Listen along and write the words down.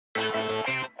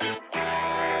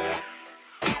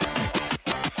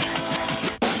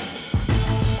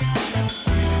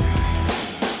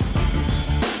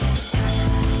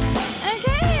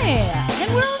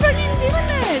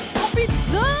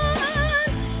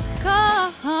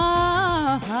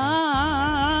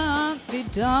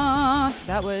dun. So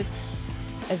that was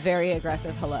a very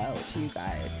aggressive hello to you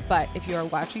guys. But if you are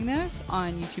watching this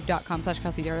on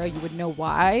youtube.com/Kelsey Darrow, you would know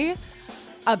why.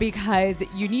 Because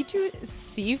you need to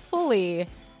see fully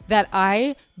that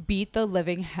I beat the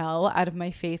living hell out of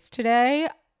my face today.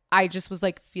 I just was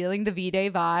like feeling the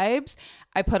V-Day vibes.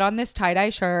 I put on this tie-dye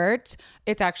shirt.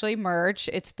 It's actually merch.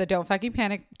 It's the Don't Fucking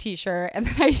Panic t-shirt. And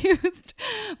then I used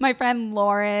my friend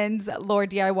Lauren's Lore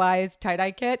DIY's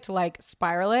tie-dye kit to like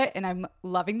spiral it. And I'm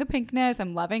loving the pinkness.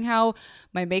 I'm loving how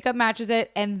my makeup matches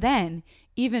it. And then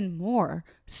even more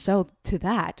so to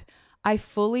that, I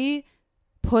fully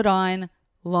put on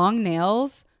long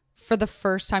nails for the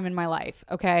first time in my life.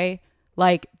 Okay.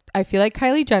 Like I feel like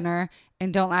Kylie Jenner.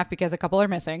 And don't laugh because a couple are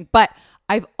missing. But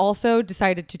I've also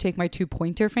decided to take my 2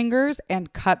 pointer fingers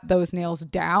and cut those nails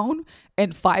down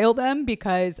and file them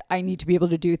because I need to be able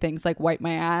to do things like wipe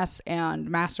my ass and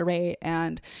masturbate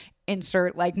and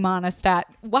insert like Monistat.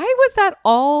 Why was that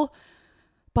all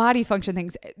body function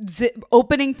things?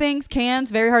 Opening things,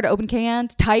 cans, very hard to open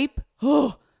cans. Type.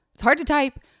 Oh, it's hard to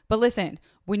type. But listen,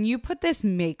 when you put this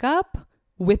makeup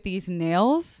with these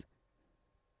nails,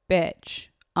 bitch,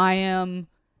 I am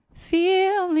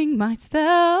feeling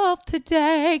myself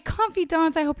today.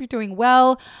 Confidants, I hope you're doing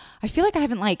well. I feel like I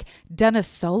haven't like done a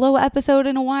solo episode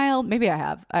in a while. Maybe I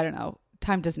have. I don't know.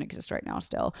 Time doesn't exist right now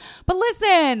still. But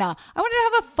listen, I wanted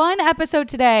to have a fun episode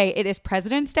today. It is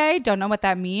President's Day. Don't know what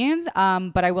that means,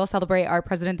 but I will celebrate our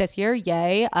president this year.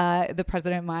 Yay. The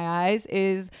president in my eyes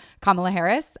is Kamala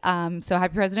Harris. So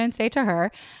happy President's Day to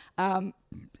her.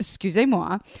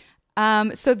 Excusez-moi.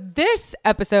 So this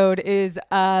episode is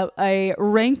a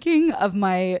ranking of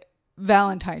my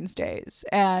Valentine's Days.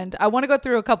 And I want to go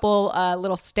through a couple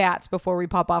little stats before we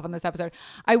pop off on this episode.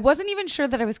 I wasn't even sure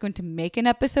that I was going to make an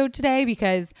episode today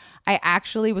because I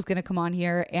actually was going to come on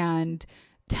here and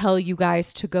tell you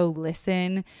guys to go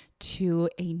listen to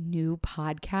a new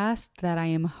podcast that I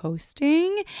am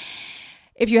hosting.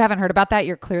 If you haven't heard about that,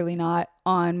 you're clearly not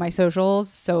on my socials.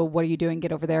 So what are you doing?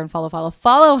 Get over there and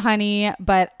follow, honey.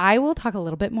 But I will talk a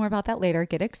little bit more about that later.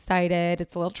 Get excited.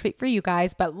 It's a little treat for you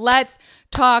guys. But let's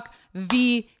talk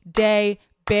V-Day,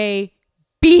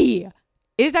 baby.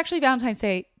 It is actually Valentine's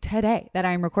Day today that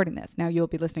I'm recording this. Now you'll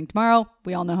be listening tomorrow.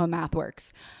 We all know how math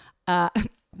works.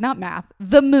 Not math,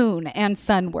 the moon and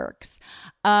sun works.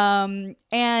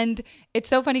 And it's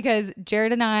so funny because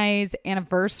Jared and I's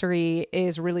anniversary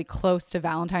is really close to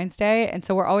Valentine's Day. And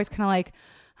so we're always kind of like,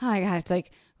 oh my God, it's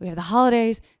like we have the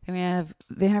holidays, then we have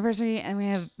the anniversary, and we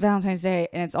have Valentine's Day,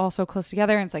 and it's all so close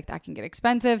together. And it's like that can get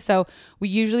expensive. So we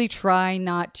usually try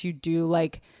not to do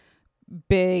like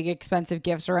big expensive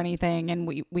gifts or anything. And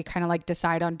we kind of like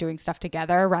decide on doing stuff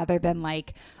together rather than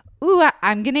like, ooh,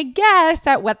 I'm going to guess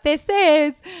at what this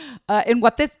is and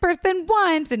what this person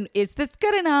wants. And is this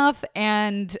good enough?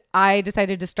 And I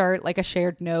decided to start like a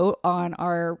shared note on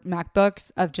our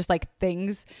MacBooks of just like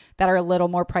things that are a little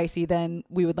more pricey than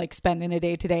we would like spend in a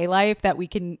day-to-day life that we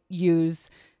can use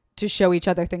to show each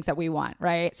other things that we want,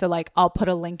 right? So like I'll put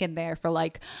a link in there for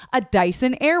like a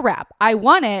Dyson Airwrap. I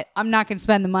want it. I'm not going to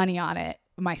spend the money on it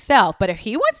myself, but if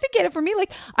he wants to get it for me,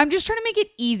 like I'm just trying to make it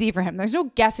easy for him. There's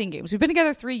no guessing games. We've been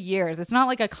together 3 years. It's not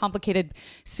like a complicated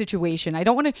situation. I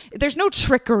don't want to, there's no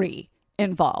trickery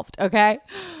involved. Okay.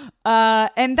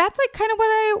 And that's like kind of what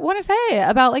I want to say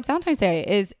about like Valentine's Day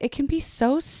is it can be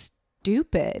so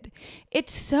stupid.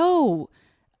 It's so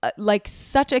like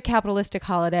such a capitalistic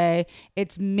holiday.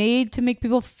 It's made to make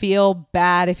people feel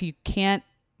bad if you can't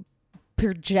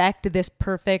project this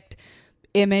perfect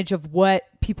image of what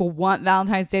people want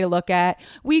Valentine's Day to look at.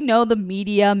 We know the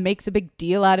media makes a big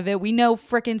deal out of it. We know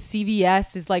frickin'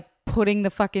 CVS is like putting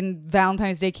the fucking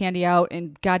Valentine's Day candy out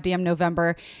in goddamn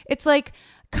November. It's like,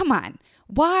 come on.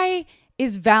 Why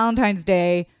is Valentine's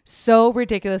Day so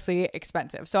ridiculously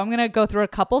expensive? So I'm going to go through a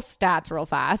couple stats real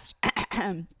fast.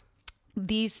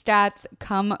 These stats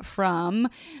come from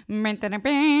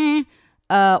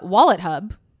Wallet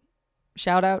Hub.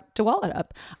 Shout out to Wallet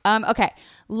Hub. Okay.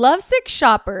 Lovesick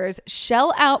shoppers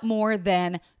shell out more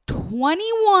than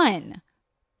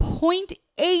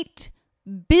 $21.8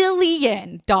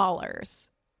 billion.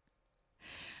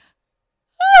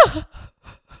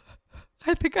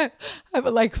 I think I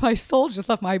like my soul just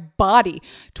left my body.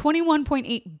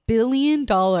 $21.8 billion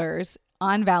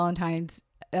on Valentine's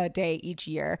Day each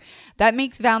year. That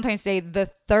makes Valentine's Day the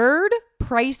third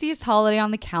priciest holiday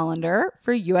on the calendar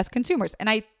for U.S. consumers. And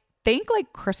I think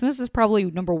like Christmas is probably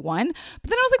number one, but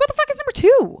then I was like, what the fuck is number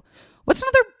two? What's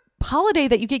another holiday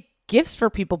that you get gifts for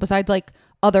people besides like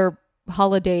other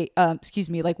holiday,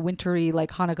 like wintry, like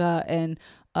Hanukkah and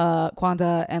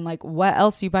Kwanzaa and like what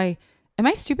else you buy? Am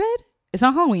I stupid? It's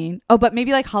not Halloween. Oh, but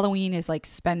maybe like Halloween is like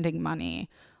spending money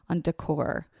on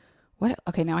decor. What?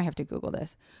 Okay, now I have to Google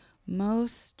this.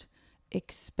 Most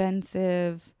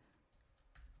expensive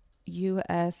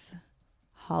U.S.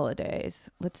 holidays.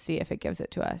 Let's see if it gives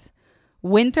it to us.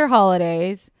 Winter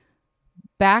holidays.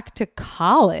 Back to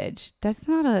college. That's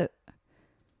not a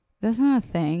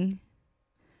thing.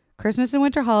 Christmas and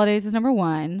winter holidays is number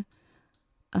 1.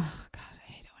 Oh God,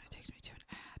 I hate it when it takes me to an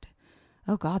ad.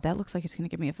 Oh God, that looks like it's gonna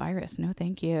give me a virus. No,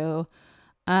 thank you.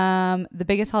 The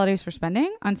biggest holidays for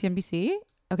spending on CNBC.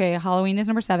 Okay, Halloween is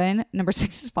number 7. Number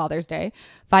 6 is Father's Day.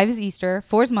 5 is Easter.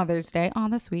 4 is Mother's Day. Oh,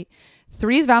 that's sweet.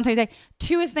 3 is Valentine's Day.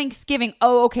 2 is Thanksgiving.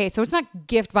 Oh, okay. So it's not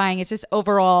gift buying. It's just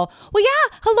overall. Well,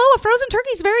 yeah. Hello, a frozen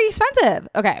turkey is very expensive.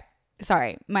 Okay.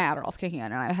 Sorry. My Adderall's kicking in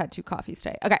and I had 2 coffees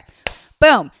today. Okay.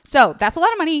 Boom. So that's a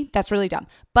lot of money. That's really dumb.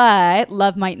 But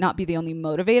love might not be the only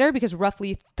motivator because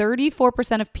roughly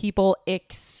 34% of people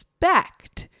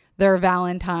expect their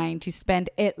Valentine to spend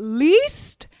at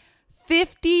least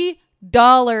 $50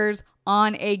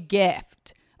 on a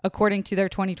gift, according to their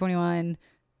 2021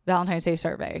 Valentine's Day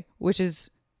survey, which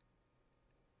is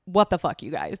what the fuck,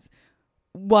 you guys.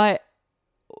 What?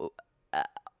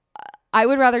 I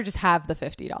would rather just have the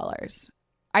 $50.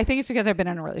 I think it's because I've been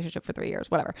in a relationship for 3 years,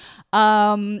 whatever.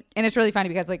 And it's really funny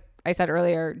because, like I said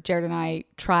earlier, Jared and I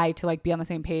try to like be on the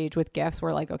same page with gifts.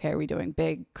 We're like, okay, are we doing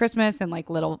big Christmas and like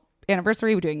little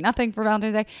anniversary? We're doing nothing for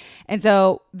Valentine's Day. And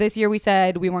so this year we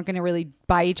said we weren't going to really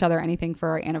buy each other anything for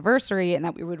our anniversary and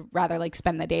that we would rather like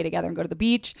spend the day together and go to the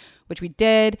beach, which we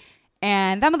did.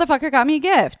 And that motherfucker got me a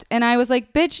gift. And I was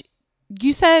like, bitch,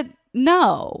 you said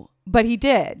no, but he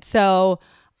did. So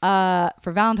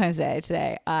for Valentine's Day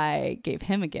today, I gave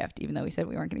him a gift, even though we said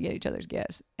we weren't going to get each other's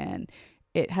gifts. And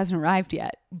it hasn't arrived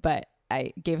yet, but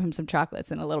I gave him some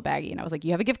chocolates in a little baggie. And I was like,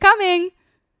 you have a gift coming.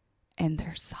 And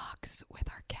they're socks with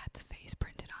our cat's face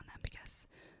printed on them because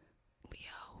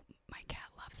Leo, my cat,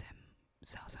 loves him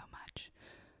so much.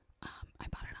 I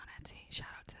bought it on Etsy. Shout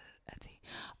out to Etsy.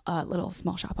 Little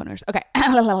small shop owners. Okay.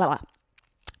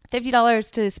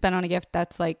 $50 to spend on a gift.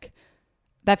 That's like,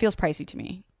 that feels pricey to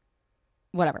me.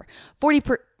 Whatever.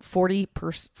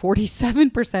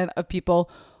 47% of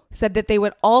people said that they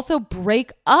would also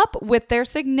break up with their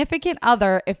significant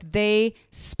other if they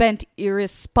spent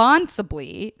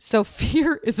irresponsibly. So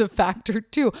fear is a factor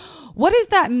too. What does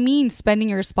that mean,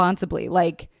 spending irresponsibly?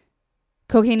 Like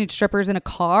cocaine and strippers in a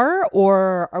car?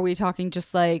 Or are we talking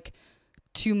just like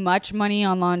too much money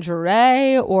on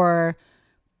lingerie? Or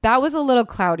that was a little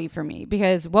cloudy for me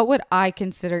because what would I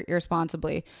consider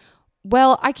irresponsibly?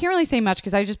 Well, I can't really say much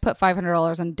because I just put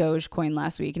 $500 on Dogecoin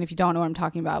last week. And if you don't know what I'm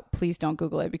talking about, please don't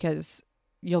Google it because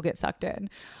you'll get sucked in.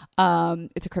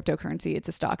 It's a cryptocurrency. It's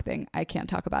a stock thing. I can't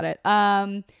talk about it.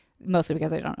 Mostly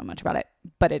because I don't know much about it,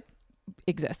 but it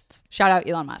exists. Shout out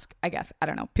Elon Musk, I guess. I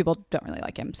don't know. People don't really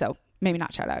like him. So maybe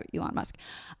not shout out Elon Musk.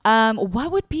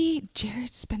 What would be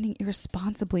Jared spending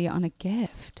irresponsibly on a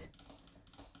gift?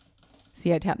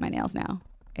 See, I tap my nails now.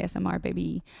 ASMR,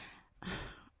 baby.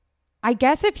 I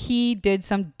guess if he did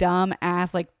some dumb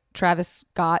ass like Travis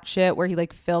Scott shit where he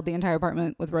like filled the entire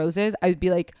apartment with roses, I would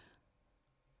be like,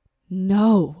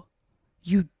 no,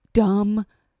 you dumb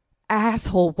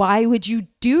asshole. Why would you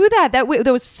do that? That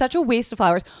was such a waste of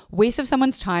flowers, waste of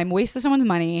someone's time, waste of someone's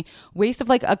money, waste of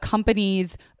like a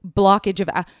company's blockage of,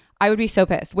 I would be so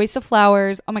pissed. Waste of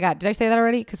flowers. Oh my God. Did I say that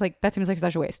already? Cause like that seems like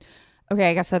such a waste.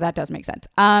 Okay. I guess so that does make sense.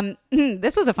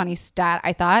 This was a funny stat.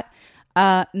 I thought,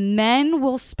 men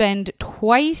will spend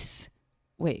twice.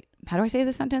 Wait, how do I say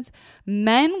this sentence?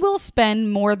 Men will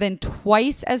spend more than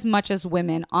twice as much as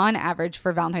women on average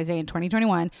for Valentine's Day in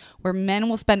 2021, where men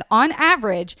will spend on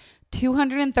average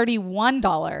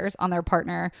 $231 on their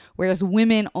partner, whereas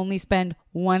women only spend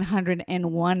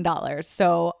 $101.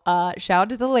 So shout out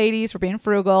to the ladies for being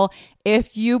frugal.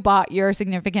 If you bought your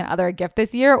significant other a gift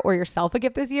this year or yourself a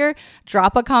gift this year,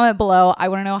 drop a comment below. I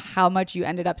want to know how much you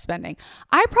ended up spending.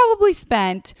 I probably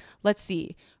spent, let's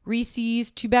see,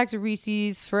 Reese's, 2 bags of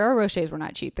Reese's. Ferrero Rochers were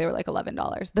not cheap. They were like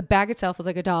 $11. The bag itself was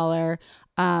like $1.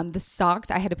 The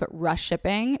socks, I had to put rush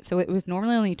shipping. So it was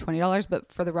normally only $20,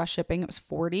 but for the rush shipping, it was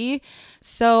 $40.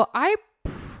 So I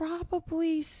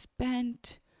probably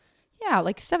spent, yeah,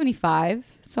 like $75.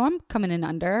 So I'm coming in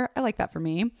under. I like that for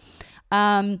me.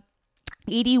 8.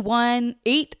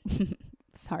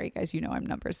 Sorry, guys. You know I'm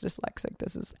numbers dyslexic.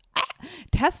 This is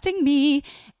testing me.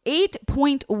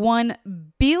 8.1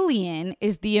 billion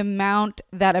is the amount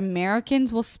that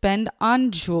Americans will spend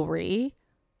on jewelry.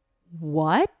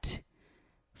 What?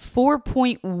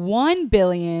 4.1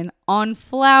 billion on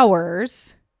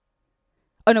flowers.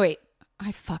 Oh, no, wait.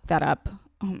 I fucked that up.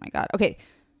 Oh, my God. Okay.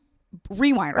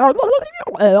 Rewind.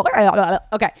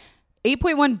 Okay.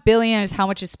 8.1 billion is how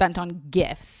much is spent on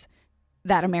gifts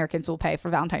that Americans will pay for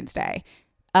Valentine's Day.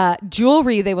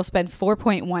 Jewelry, they will spend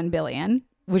 4.1 billion,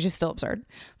 which is still absurd.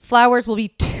 Flowers will be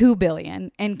 2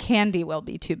 billion and candy will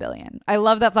be 2 billion. I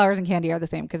love that flowers and candy are the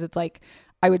same because it's like,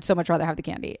 I would so much rather have the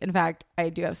candy. In fact, I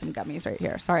do have some gummies right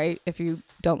here. Sorry if you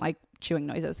don't like chewing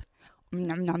noises.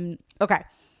 Okay.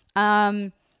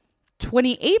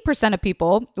 28% of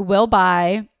people will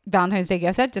buy Valentine's Day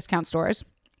gifts at discount stores.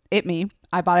 Me.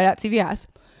 I bought it at CVS.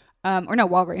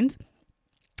 Walgreens.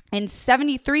 And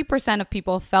 73% of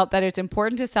people felt that it's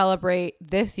important to celebrate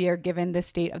this year given the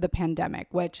state of the pandemic,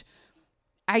 which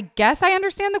I guess I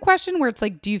understand the question where it's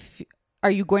like,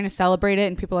 are you going to celebrate it?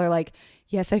 And people are like,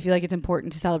 yes, I feel like it's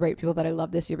important to celebrate people that I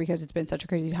love this year because it's been such a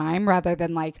crazy time, rather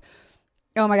than like,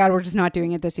 oh my God, we're just not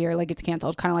doing it this year. Like it's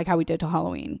canceled. Kind of like how we did to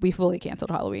Halloween. We fully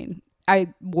canceled Halloween.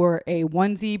 I wore a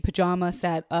onesie pajama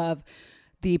set of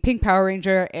the pink Power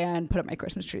Ranger and put up my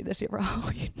Christmas tree this year for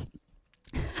Halloween.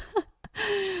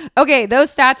 Okay,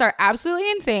 those stats are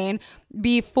absolutely insane.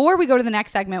 Before we go to the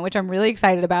next segment, which I'm really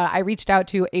excited about, I reached out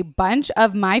to a bunch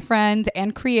of my friends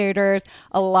and creators,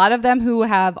 a lot of them who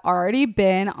have already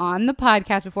been on the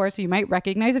podcast before, so you might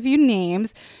recognize a few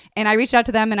names. And I reached out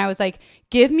to them and I was like,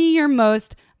 give me your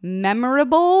most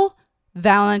memorable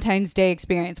Valentine's Day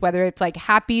experience, whether it's like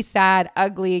happy, sad,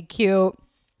 ugly, cute,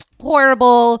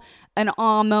 horrible, an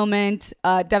awe moment,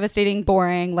 devastating,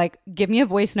 boring. Like, give me a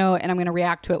voice note and I'm going to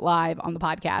react to it live on the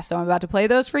podcast. So I'm about to play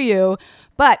those for you.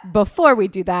 But before we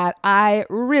do that, I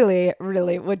really,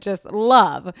 really would just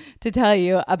love to tell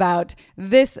you about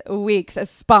this week's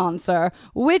sponsor,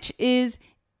 which is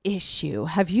Issue.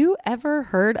 Have you ever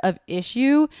heard of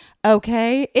Issue?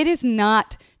 Okay, it is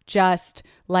not just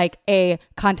like a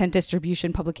content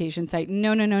distribution publication site.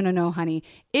 No, honey.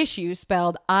 Issue,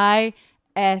 spelled ISSUU.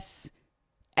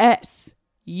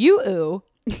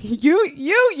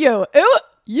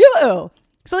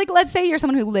 So like, let's say you're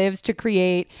someone who lives to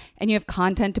create and you have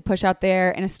content to push out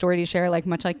there and a story to share. Like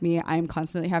much like me, I'm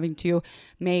constantly having to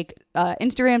make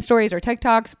Instagram stories or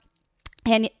TikToks,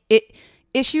 and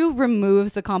Issue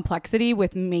removes the complexity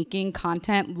with making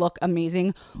content look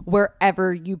amazing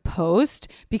wherever you post,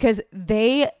 because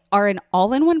they are an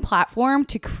all-in-one platform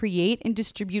to create and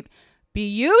distribute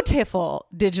beautiful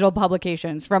digital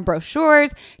publications, from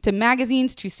brochures to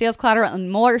magazines to sales collateral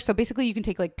and more. So basically you can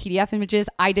take like PDF images.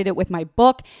 I did it with my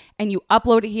book, and you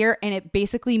upload it here and it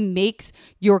basically makes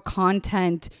your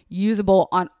content usable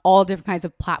on all different kinds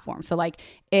of platforms. So like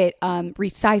it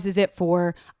resizes it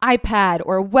for iPad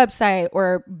or a website,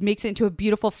 or makes it into a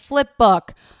beautiful flip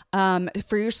book.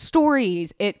 For your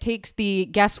stories, it takes the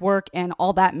guesswork and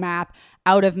all that math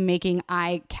out of making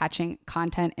eye-catching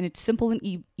content, and it's simple and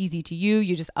easy to use.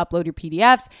 You just upload your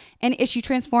PDFs, and Issue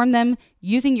transform them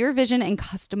using your vision and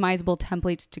customizable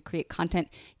templates to create content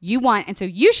you want. And so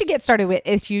you should get started with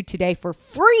Issue today for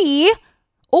free,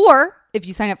 or if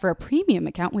you sign up for a premium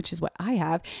account, which is what I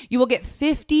have, you will get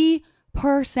 50%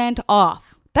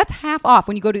 off. That's half off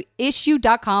when you go to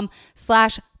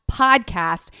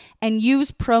issue.com/podcast and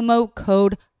use promo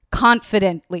code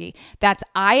confidently. That's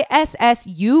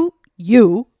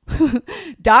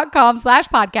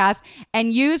ISSUU.com/podcast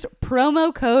and use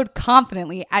promo code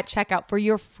confidently at checkout for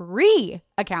your free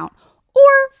account,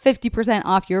 or 50%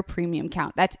 off your premium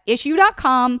account. That's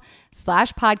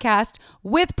issue.com/podcast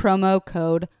with promo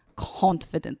code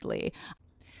confidently.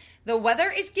 The weather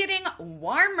is getting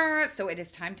warmer, so it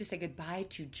is time to say goodbye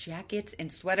to jackets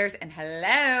and sweaters and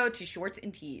hello to shorts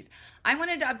and tees. I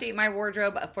wanted to update my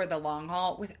wardrobe for the long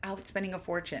haul without spending a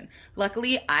fortune.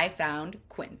 Luckily, I found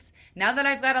Quince. Now that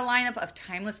I've got a lineup of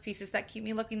timeless pieces that keep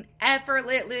me looking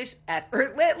effortlessly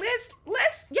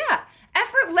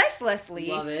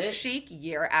Love it. chic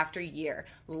year after year.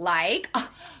 Like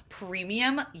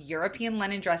premium European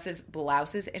linen dresses,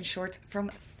 blouses, and shorts from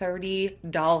 30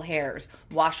 doll hairs,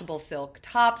 washable silk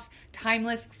tops,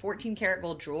 timeless 14 karat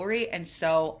gold jewelry, and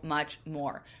so much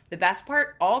more. The best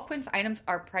part, all Quince items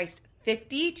are priced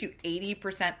 50 to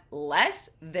 80%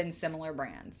 less than similar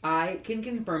brands. I can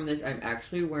confirm this. I'm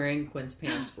actually wearing Quince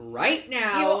pants right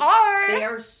now. You are? They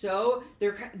are so,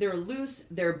 they're loose,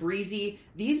 they're breezy.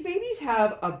 These babies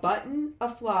have a button,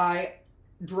 a fly,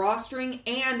 drawstring,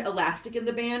 and elastic in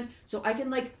the band. So I can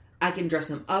like I can dress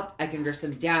them up. I can dress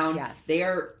them down. Yes.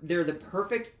 They're the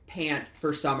perfect pant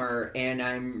for summer, and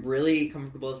I'm really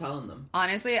comfortable as hell in them.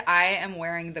 Honestly, I am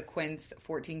wearing the Quince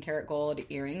 14 karat gold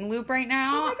earring loop right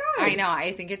now. Oh my God. I know.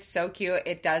 I think it's so cute.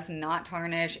 It does not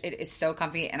tarnish. It is so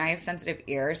comfy, and I have sensitive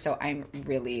ears, so I'm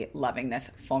really loving this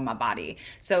for my body.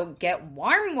 So get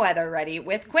warm weather ready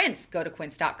with Quince. Go to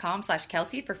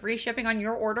quince.com/Kelsey for free shipping on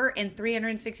your order and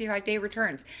 365-day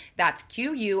returns. That's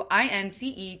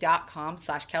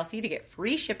QUINCE.com/Kelsey to get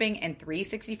free shipping and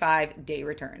 365-day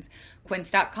returns.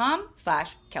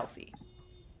 Quince.com/Kelsey.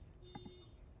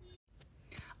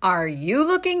 Are you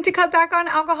looking to cut back on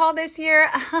alcohol this year?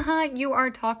 You are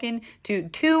talking to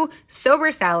two sober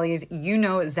Sallys. You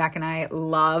know Zach and I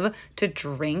love to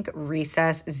drink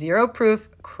Recess Zero Proof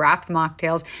craft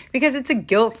mocktails because it's a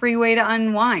guilt-free way to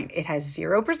unwind. It has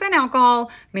 0% alcohol,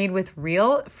 made with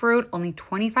real fruit, only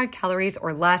 25 calories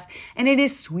or less, and it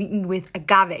is sweetened with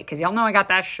agave because y'all know I got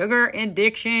that sugar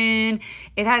addiction.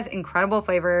 It has incredible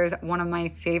flavors. One of my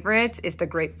favorites is the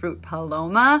grapefruit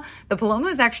Paloma. The Paloma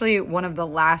is actually one of the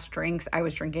last drinks I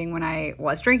was drinking when I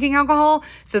was drinking alcohol.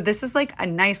 So this is like a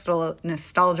nice little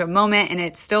nostalgia moment, and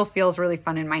it still feels really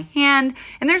fun in my hand.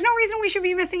 And there's no reason we should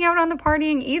be missing out on the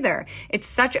partying either.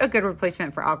 It's such a good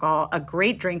replacement for alcohol, a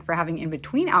great drink for having in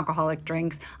between alcoholic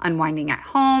drinks, unwinding at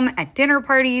home, at dinner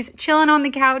parties, chilling on the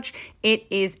couch. It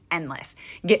is endless.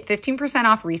 Get 15%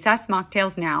 off Recess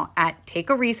mocktails now at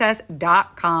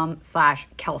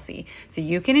takearecess.com/Kelsey so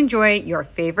you can enjoy your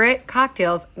favorite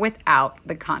cocktails without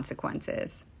the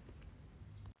consequences.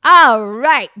 All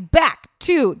right, back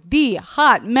to the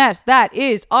hot mess that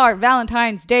is our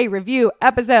Valentine's Day review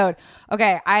episode.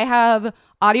 Okay, I have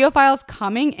audio files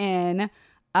coming in.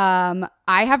 I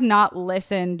have not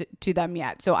listened to them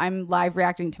yet, so I'm live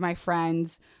reacting to my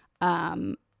friends'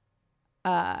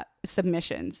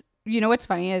 submissions. You know what's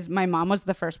funny is my mom was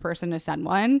the first person to send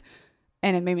one,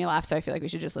 and it made me laugh, so I feel like we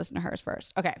should just listen to hers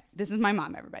first. Okay, this is my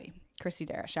mom, everybody. Chrissy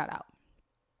Dara, shout out.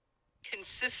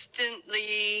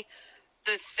 Consistently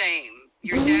the same.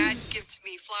 Your dad gives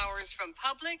me flowers from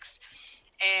Publix,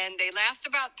 and they last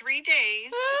about 3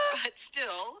 days, but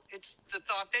still, it's the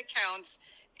thought that counts.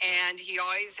 And he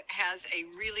always has a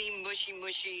really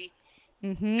mushy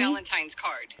Valentine's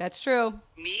card. That's true.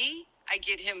 Me, I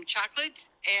get him chocolates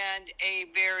and a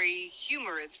very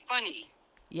humorous, funny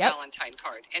Valentine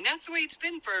card. And that's the way it's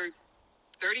been for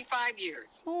 35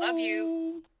 years. Love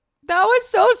you. That was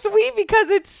so sweet because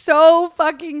it's so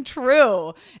fucking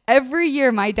true. Every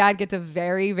year, my dad gets a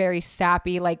very, very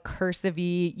sappy, like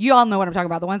cursive-y. You all know what I'm talking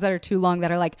about. The ones that are too long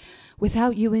that are like,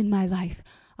 without you in my life,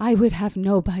 I would have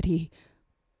nobody.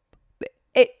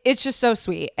 It's just so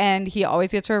sweet. And he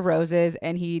always gets her roses,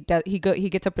 and he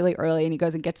gets up really early and he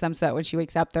goes and gets them so that when she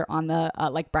wakes up, they're on the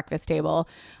like breakfast table.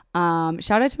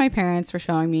 Shout out to my parents for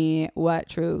showing me what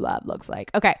true love looks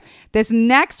like. Okay, this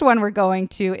next one we're going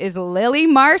to is Lily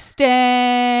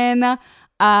Marston.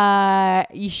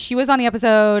 She was on the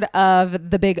episode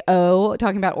of The Big O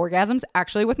talking about orgasms,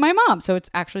 actually with my mom. So it's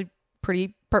actually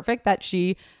pretty perfect that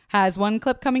she has one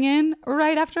clip coming in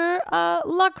right after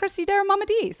La Chrissy Dare Mama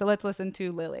D. So let's listen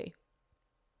to Lily.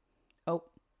 Oh,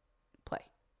 play.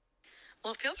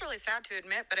 Well, it feels really sad to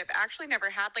admit, but I've actually never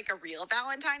had like a real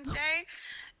Valentine's Day.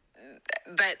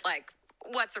 But like,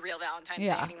 what's a real Valentine's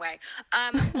Day anyway?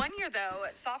 One year though,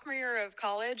 sophomore year of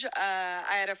college, I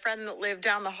had a friend that lived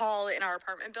down the hall in our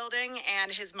apartment building,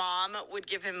 and his mom would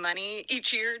give him money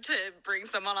each year to bring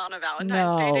someone on a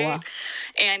Valentine's Day date.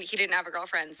 And he didn't have a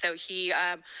girlfriend, so he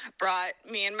brought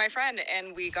me and my friend,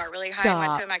 and we got really high and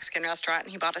went to a Mexican restaurant,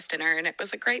 and he bought us dinner, and it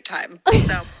was a great time.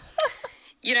 So,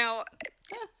 you know,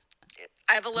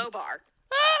 I have a low bar.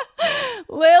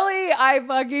 Lily, I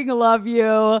fucking love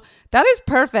you. That is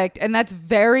perfect. And that's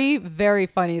very, very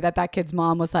funny that kid's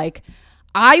mom was like,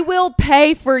 I will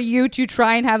pay for you to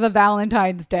try and have a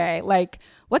Valentine's Day. Like,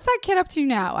 what's that kid up to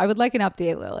now? I would like an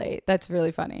update, Lily. That's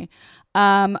really funny.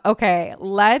 Okay,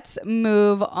 let's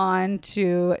move on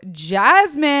to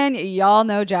Jasmine. Y'all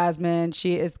know Jasmine.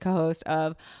 She is the co-host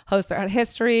of Hosts Throughout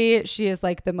History. She is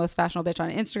like the most fashionable bitch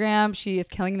on Instagram. She is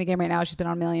killing the game right now. She's been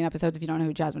on a million episodes. If you don't know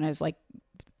who Jasmine is, like,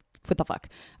 what the fuck?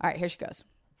 All right, here she goes.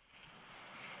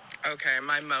 Okay,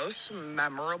 my most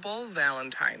memorable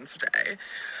Valentine's Day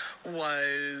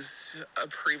was a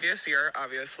previous year,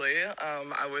 obviously.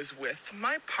 I was with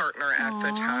my partner at the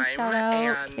time,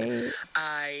 and Kate.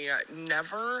 I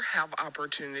never have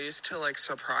opportunities to, like,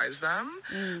 surprise them.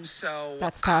 So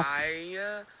That's tough.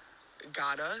 I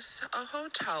got us a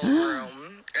hotel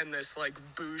room in this like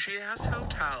bougie ass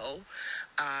hotel.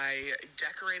 I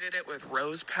decorated it with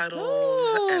rose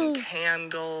petals and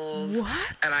candles.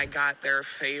 What? And I got their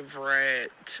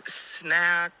favorite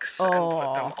snacks and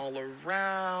put them all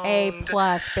around. A+,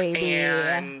 baby.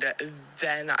 And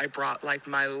then I brought like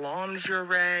my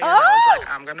lingerie and I was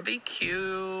like, I'm gonna be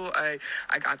cute. I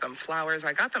got them flowers.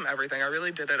 I got them everything. I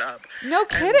really did it up. No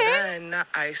kidding. And then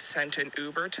I sent an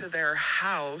Uber to their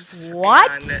house. What?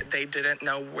 And they didn't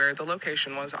know where the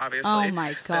location was, obviously. Oh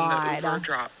my God. Then the Uber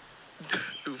dropped.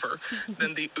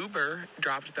 Then the Uber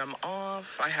dropped them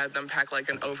off. I had them pack like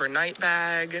an overnight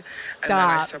bag. And then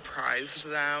I surprised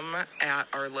them at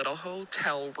our little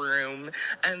hotel room.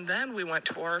 And then we went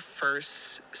to our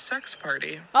first sex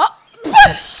party. Oh.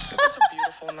 It was a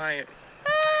beautiful night.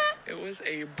 It was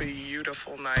a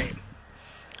beautiful night.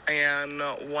 And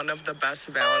one of the best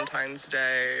Valentine's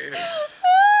days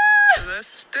to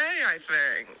this day, I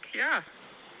think. Yeah.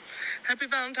 Happy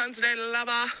Valentine's Day,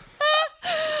 lover.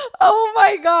 Oh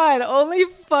my God. Only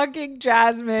fucking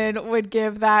Jasmine would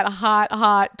give that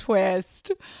hot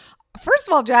twist. First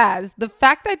of all, Jazz, the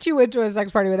fact that you went to a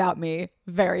sex party without me,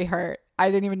 very hurt. I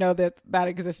didn't even know that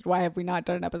existed. Why have we not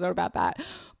done an episode about that?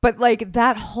 But like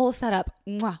that whole setup,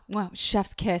 mwah, mwah,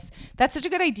 chef's kiss. That's such a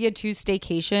good idea too,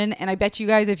 staycation. And I bet you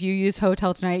guys, if you use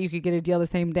Hotel Tonight, you could get a deal the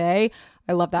same day.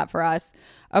 I love that for us.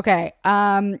 Okay.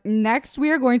 Next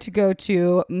we are going to go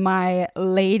to my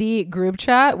lady group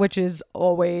chat, which is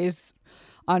always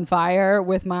on fire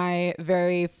with my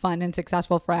very fun and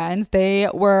successful friends. They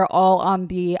were all on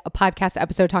the podcast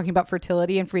episode talking about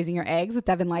fertility and freezing your eggs with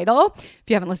Devin Lytle. If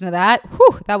you haven't listened to that,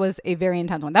 that was a very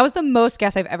intense one. That was the most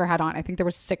guests I've ever had on. I think there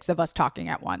were 6 of us talking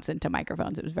at once into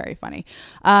microphones. It was very funny.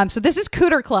 So this is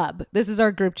Cooter Club. This is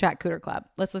our group chat Cooter Club.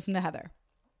 Let's listen to Heather.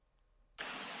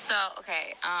 So,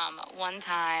 okay, one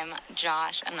time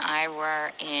Josh and I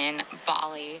were in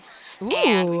Bali. Ooh,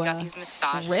 and we got these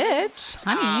massages. Rich,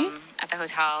 honey. At the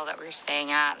hotel that we were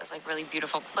staying at. This like really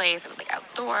beautiful place. It was like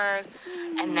outdoors.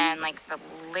 And then like the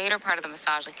later part of the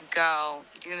massage, like you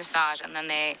do the massage, and then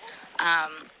they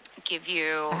give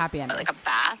you a happy ending. Like a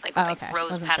bath, like with like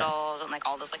rose petals and like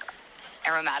all this like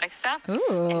aromatic stuff.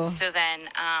 Ooh. And so then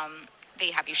they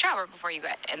have you shower before you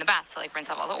get in the bath to like rinse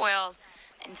off all the oils.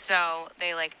 And so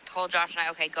they like told Josh and I,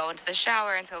 okay, go into the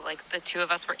shower. And so like the 2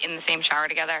 of us were in the same shower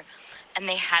together. And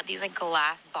they had these like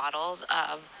glass bottles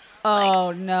of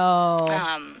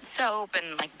soap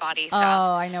and like body stuff.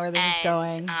 Oh, I know where this is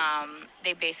going.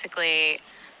 They basically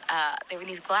they were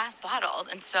these glass bottles,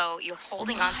 and so you're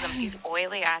holding onto them with these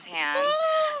oily ass hands.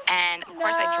 And of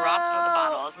course I dropped one of the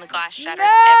bottles and the glass shatters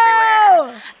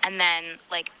everywhere. And then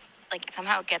like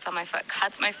somehow it gets on my foot,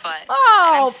 cuts my foot, and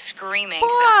I'm screaming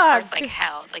because it hurts like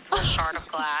hell. It's like this little shard of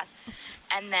glass.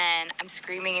 And then I'm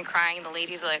screaming and crying, and the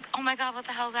ladies are like, oh my God, what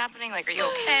the hell's happening? Like, are you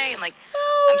okay? And like,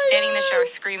 I'm standing in the shower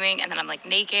screaming, and then I'm like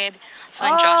naked. So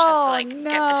then Josh has to like get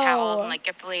the towels and like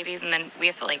get the ladies, and then we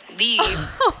have to like leave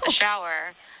the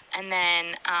shower. And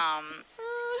then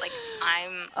like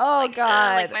I'm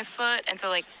like my foot, and so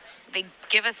like they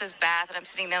give us this bath, and I'm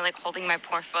sitting there like holding my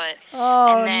poor foot.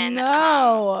 And then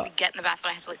we get in the bath, but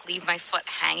I have to like leave my foot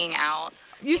hanging out.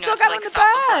 You still to, got like, in the stop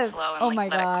bath. The blood flow and, Oh like, my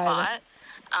let God. It clot.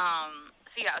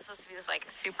 So yeah, it was supposed to be this like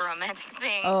super romantic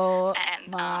thing. Oh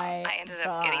and I ended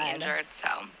up getting injured. So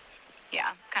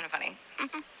yeah, kind of funny.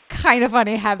 Kind of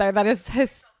funny, Heather. That is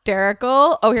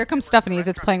hysterical. Oh, here comes Stephanie's.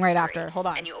 It's playing right after. Hold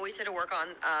on. And you always had to work on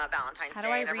Valentine's How do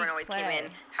Day, I and everyone always came in replay?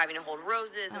 having to hold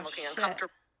roses and looking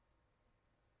uncomfortable.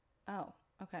 Oh,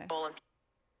 okay. And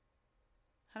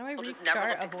How do I people just restart never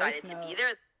looked a excited voice to be note?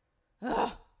 there.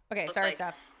 Ugh. Okay, Looked sorry, like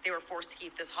Steph. they were forced to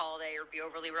keep this holiday or be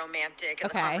overly romantic,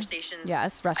 and Okay. the conversations.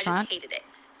 Yes, I restaurant. just hated it.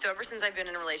 So ever since I've been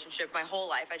in a relationship my whole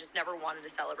life, I just never wanted to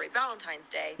celebrate Valentine's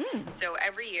Day. So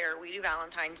every year we do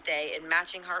Valentine's Day in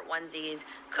matching heart onesies,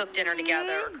 cook dinner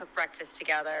together or cook breakfast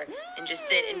together, and just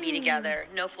sit and be together.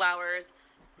 No flowers,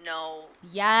 no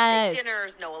Yes. big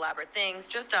dinners, no elaborate things,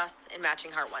 just us in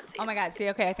matching heart onesies. Oh my God. See,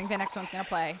 okay, I think the next one's going to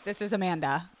play. This is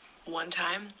Amanda. One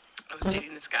time, I was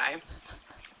dating this guy,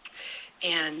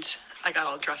 and I got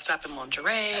all dressed up in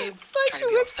lingerie, trying to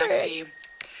be all sexy.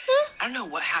 I don't know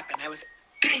what happened. I was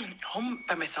home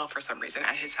by myself for some reason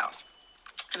at his house,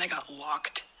 and I got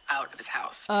locked out of his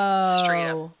house, straight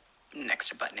up next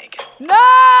to butt naked.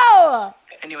 No!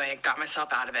 Anyway, got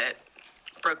myself out of it,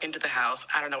 broke into the house.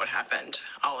 I don't know what happened.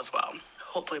 All is well.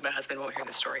 Hopefully my husband won't hear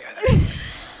this story either.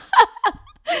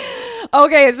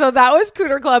 Okay, so that was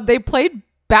Cooter Club. They played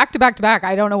back to back to back.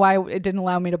 I don't know why it didn't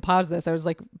allow me to pause this. I was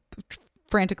like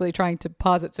frantically trying to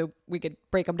pause it so we could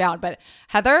break them down. But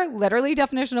Heather, literally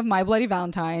definition of My Bloody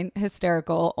Valentine,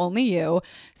 hysterical, only you.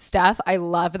 Steph, I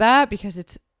love that because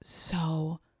it's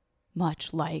so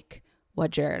much like what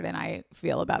Jared and I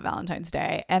feel about Valentine's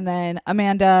Day. And then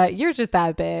Amanda, you're just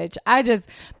that bitch.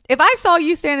 If I saw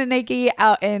you standing naked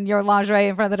out in your lingerie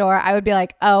in front of the door, I would be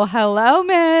like, oh, hello,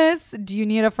 miss. Do you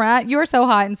need a friend? You are so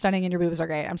hot and stunning and your boobs are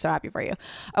great. I'm so happy for you.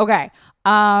 Okay.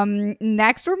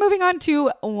 Next we're moving on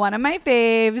to one of my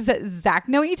faves, Zach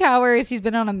Noe Towers. He's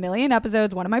been on a million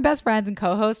episodes, one of my best friends and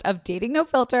co-host of Dating No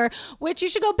Filter, which you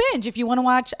should go binge if you want to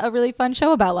watch a really fun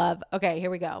show about love. Okay,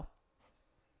 here we go.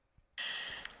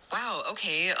 Wow,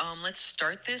 okay, let's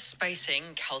start this by saying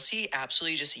Kelsey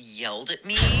absolutely just yelled at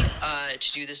me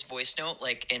to do this voice note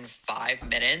like in 5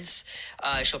 minutes.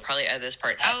 She'll probably edit this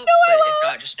part out, but if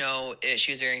not, just know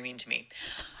she was very mean to me.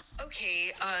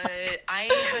 Okay, I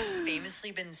have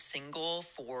famously been single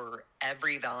for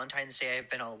every Valentine's Day I've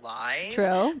been alive.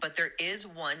 True. But there is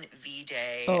one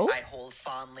V-Day I hold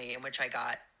fondly in which I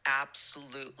got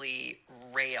absolutely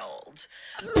railed.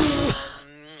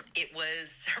 It was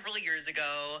several years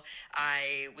ago.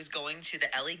 I was going to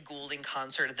the Ellie Goulding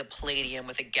concert at the Palladium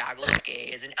with a gaggle of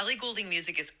gays, and Ellie Goulding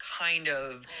music is kind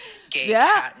of gay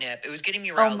catnip. It was getting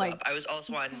me riled up. I was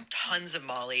also on tons of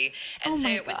Molly, and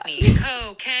say it with me,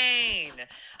 cocaine.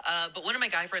 But one of my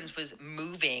guy friends was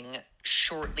moving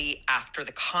shortly after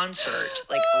the concert,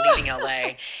 like leaving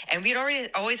LA, and we had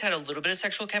always had a little bit of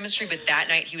sexual chemistry, but that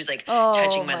night he was like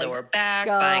touching my lower back,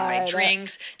 buying my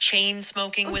drinks, chain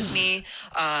smoking with me.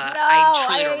 I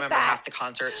truly don't remember half the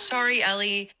concert. Sorry,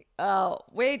 Ellie. Oh,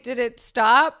 wait, did it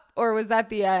stop or was that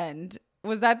the end?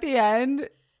 Was that the end?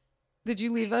 Did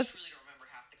you leave us?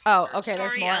 Oh, okay.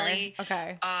 Sorry, there's more. Ellie.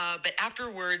 Okay. But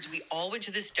afterwards, we all went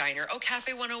to this diner. Oh,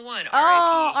 Cafe 101.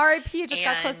 Oh, R.I.P. It just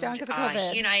got closed down because of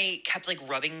COVID. He and I kept like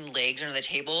rubbing legs under the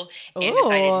table and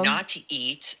decided not to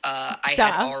eat. I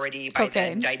had already by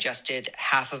then digested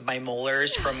half of my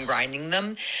molars from grinding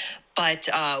them. But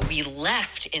we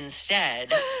left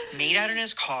instead, made out in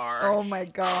his car. Oh my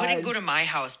God. Couldn't go to my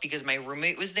house because my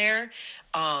roommate was there.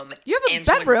 You have a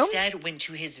bedroom? So instead went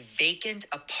to his vacant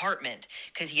apartment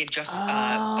because he had just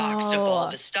boxed up all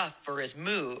of his stuff for his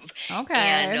move. Okay.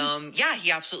 And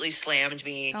he absolutely slammed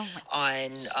me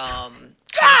on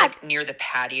kind of like near the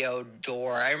patio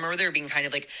door. I remember there being kind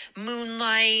of like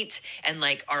moonlight and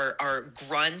like our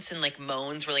grunts and like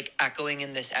moans were like echoing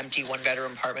in this empty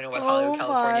 1-bedroom apartment in West Hollywood,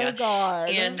 California. Oh my God.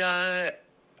 And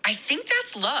I think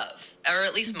that's love, or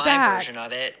at least my version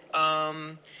of it.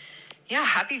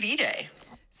 Happy V-Day.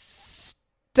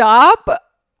 Stop.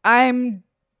 I'm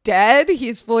dead.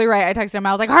 He's fully right. I texted him.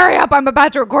 I was like, hurry up. I'm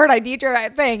about to record. I need your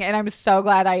thing. And I'm so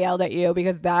glad I yelled at you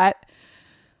because that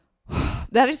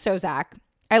is so Zach.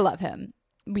 I love him.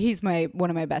 He's one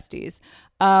of my besties.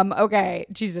 Okay.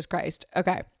 Jesus Christ.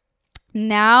 Okay.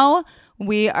 Now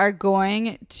we are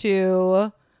going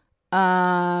to,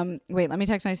 wait, let me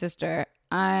text my sister.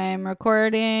 I'm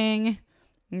recording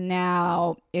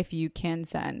now if you can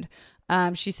send.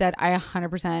 She said, I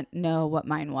 100% know what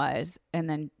mine was. And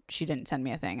then she didn't send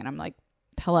me a thing. And I'm like,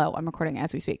 hello, I'm recording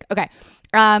as we speak. Okay.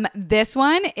 This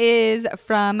one is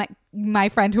from my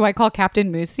friend who I call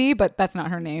Captain Moosey, but that's not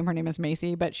her name. Her name is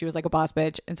Macy, but she was like a boss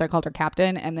bitch. And so I called her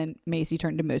Captain. And then Macy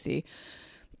turned to Moosey.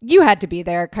 You had to be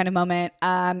there kind of moment.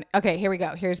 Okay, here we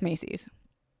go. Here's Macy's.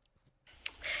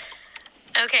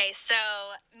 Okay, so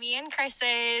me and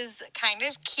Chris's kind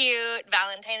of cute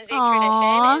Valentine's Day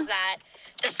tradition is that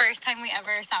the first time we ever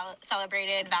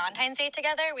celebrated Valentine's Day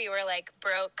together, we were like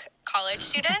broke college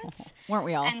students. Weren't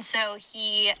we all? And so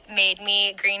he made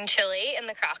me green chili in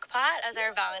the crock pot as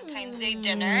our Valentine's Day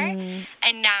dinner.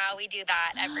 And now we do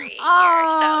that every year.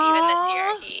 So even this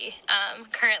year, he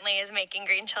currently is making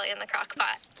green chili in the crock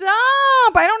pot. Stop!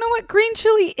 I don't know what green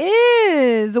chili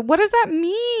is. What does that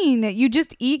mean? You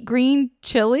just eat green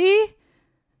chili?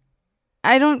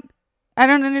 I don't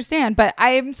understand, but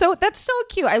that's so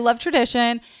cute. I love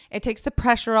tradition. It takes the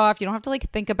pressure off. You don't have to like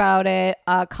think about it.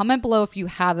 Comment below if you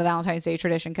have a Valentine's Day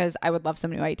tradition because I would love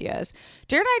some new ideas.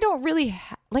 Jared and I don't really,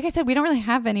 like I said, we don't really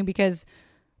have any because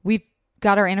we've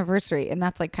got our anniversary and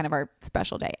that's like kind of our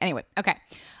special day. Anyway, okay.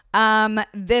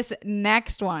 This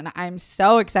next one I'm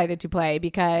so excited to play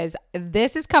because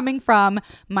this is coming from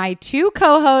my two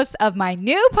co-hosts of my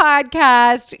new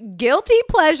podcast, Guilty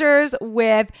Pleasures,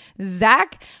 with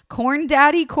Zach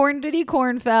Kornfeld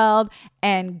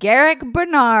and Garrick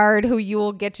Bernard, who you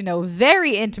will get to know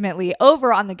very intimately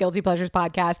over on the Guilty Pleasures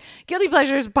podcast. Guilty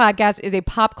Pleasures podcast is a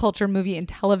pop culture, movie, and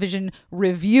television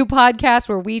review podcast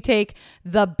where we take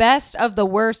the best of the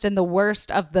worst and the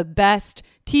worst of the best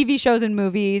TV shows and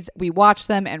movies. We watch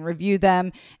them and review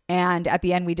them. And at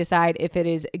the end, we decide if it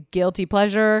is a guilty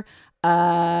pleasure,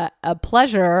 a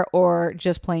pleasure, or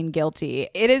just plain guilty.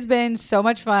 It has been so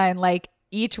much fun, like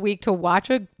each week to watch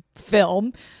a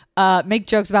film, make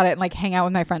jokes about it, and like hang out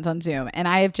with my friends on Zoom. And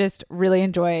I have just really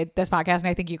enjoyed this podcast. And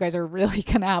I think you guys are really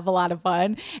going to have a lot of fun.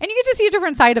 And you get to see a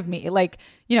different side of me. Like,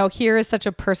 you know, here is such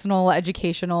a personal,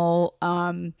 educational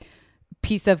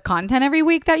piece of content every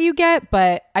week that you get.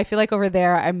 But I feel like over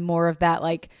there, I'm more of that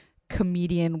like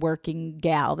comedian working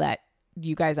gal that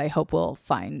you guys, I hope, will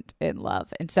find and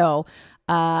love. And so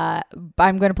I'm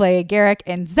going to play Garrick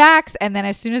and Zach's. And then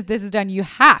as soon as this is done, you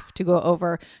have to go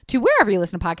over to wherever you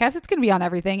listen to podcasts. It's going to be on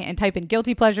everything, and type in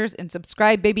Guilty Pleasures and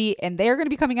subscribe, baby. And they're going to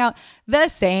be coming out the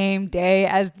same day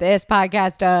as this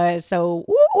podcast does. So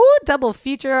double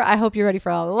feature. I hope you're ready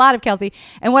for a lot of Kelsey.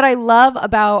 And what I love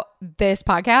about this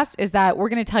podcast is that we're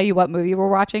going to tell you what movie we're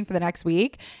watching for the next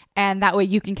week. And that way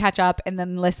you can catch up and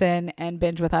then listen and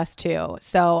binge with us too.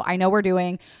 So I know we're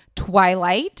doing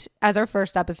Twilight as our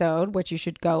first episode, which you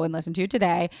should go and listen to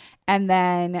today. And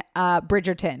then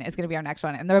Bridgerton is going to be our next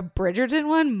one. And the Bridgerton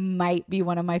one might be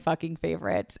one of my fucking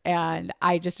favorites. And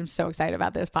I just am so excited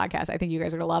about this podcast. I think you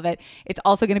guys are going to love it. It's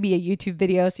also going to be a YouTube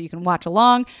video so you can watch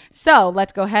along. So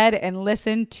let's go ahead and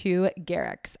listen to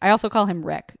Garrick's. I also call him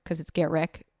Rick because it's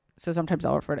Garrick. So sometimes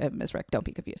I'll refer to him as Rick. Don't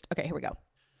be confused. Okay, here we go.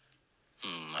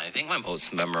 I think my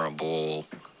most memorable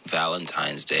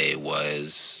Valentine's Day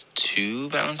was 2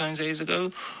 Valentine's Days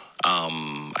ago.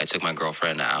 I took my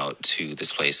girlfriend out to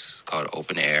this place called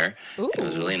Open Air. Ooh, and it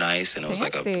was really nice, and it was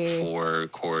like a fancy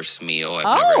 4-course meal.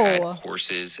 I've never had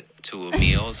courses to a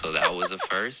meal, so that was a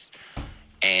first.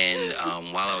 And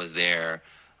while I was there,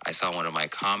 I saw one of my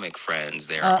comic friends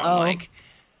there on like,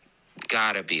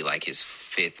 gotta be like his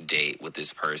 5th date with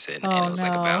this person, and it was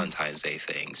like a Valentine's Day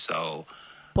thing. So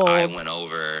bold. I went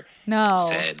over,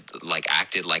 said, like,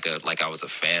 acted like I was a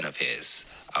fan of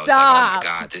his. I was like, oh my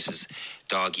God, this is,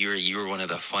 dog, you're one of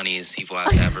the funniest people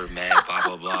I've ever met, blah,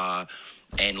 blah, blah.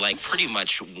 And, like, pretty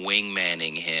much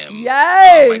wingmanning him.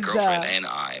 Yes! My girlfriend and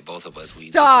I, both of us, we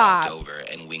just walked over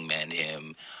and wingmanned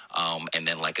him. And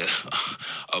then, like,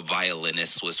 a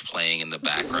violinist was playing in the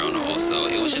background also.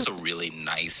 It was just a really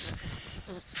nice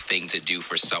thing to do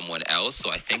for someone else.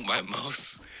 So I think my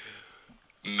most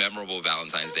memorable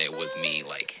Valentine's Day was me,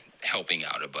 like, helping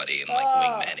out a buddy and, like,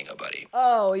 wingmanning a buddy.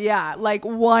 Oh, yeah. Like,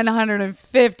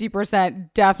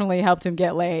 150% definitely helped him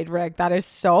get laid, Rick. That is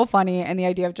so funny. And the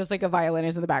idea of just, like, a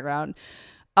violinist in the background.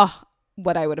 Oh,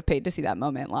 what I would have paid to see that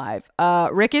moment live.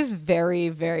 Rick is very,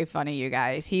 very funny, you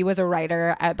guys. He was a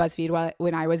writer at BuzzFeed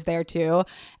when I was there, too.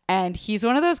 And he's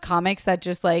one of those comics that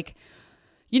just, like,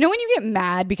 you know when you get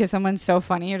mad because someone's so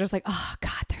funny, you're just like, oh,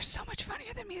 God, they're so much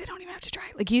funnier than me. They don't even have to try.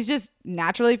 Like, he's just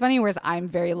naturally funny, whereas I'm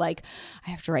very, like,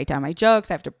 I have to write down my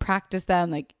jokes. I have to practice them.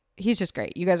 Like, he's just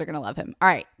great. You guys are going to love him. All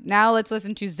right. Now let's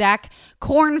listen to Zach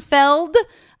Kornfeld,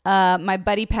 my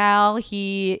buddy pal.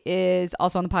 He is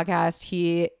also on the podcast.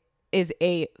 He is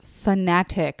a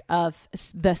fanatic of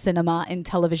the cinema and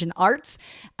television arts.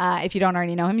 If you don't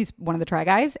already know him, he's one of the Try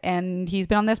Guys. And he's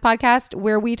been on this podcast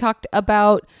where we talked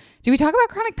about, did we talk about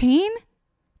chronic pain?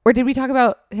 Or did we talk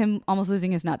about him almost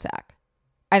losing his nutsack?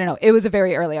 I don't know. It was a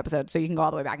very early episode, so you can go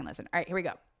all the way back and listen. All right, here we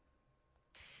go.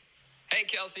 Hey,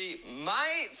 Kelsey.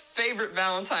 My favorite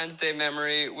Valentine's Day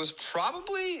memory was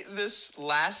probably this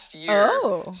last year.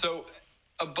 So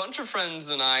a bunch of friends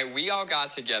and we all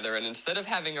got together, and instead of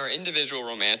having our individual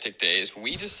romantic days,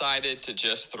 we decided to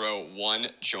just throw one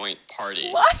joint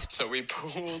party. What? So we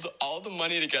pooled all the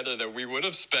money together that we would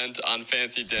have spent on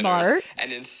fancy dinners. Smart.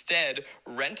 And instead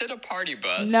rented a party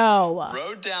bus. No.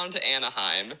 Rode down to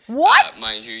Anaheim. What?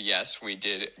 Mind you, yes, we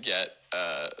did get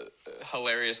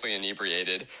hilariously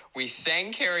inebriated. We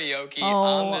sang karaoke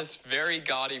on this very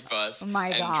gaudy bus and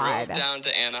drove down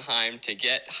to Anaheim to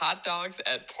get hot dogs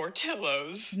at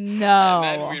Portillo's. No.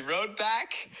 And then we rode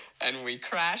back and we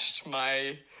crashed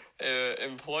my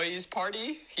employee's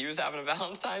party. He was having a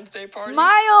Valentine's Day party.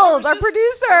 Miles, our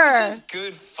producer. It was just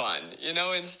good fun. You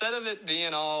know, instead of it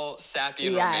being all sappy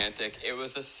and romantic, it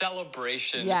was a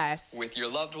celebration with your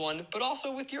loved one, but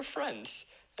also with your friends.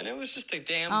 And it was just a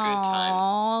damn good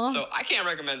time. So I can't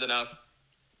recommend enough.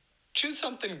 Choose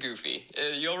something goofy.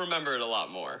 You'll remember it a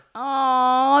lot more.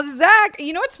 Oh, Zach.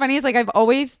 You know what's funny is, like, I've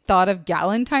always thought of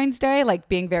Galentine's Day, like,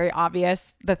 being very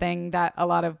obvious, the thing that a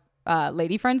lot of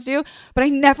lady friends do. But I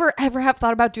never, ever have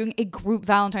thought about doing a group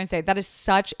Valentine's Day. That is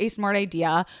such a smart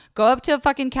idea. Go up to a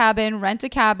fucking cabin, rent a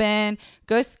cabin,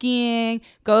 go skiing,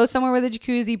 go somewhere with a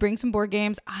jacuzzi, bring some board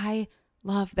games. I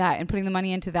love that. And putting the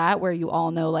money into that where you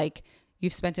all know, like,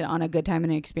 you've spent it on a good time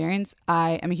and an experience,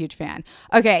 I am a huge fan.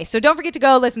 Okay, so don't forget to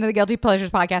go listen to the Guilty Pleasures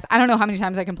podcast. I don't know how many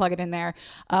times I can plug it in there.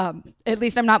 At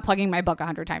least I'm not plugging my book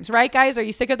 100 times. Right, guys? Are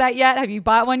you sick of that yet? Have you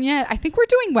bought one yet? I think we're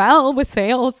doing well with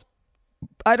sales.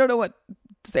 I don't know what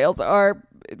sales are,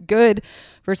 good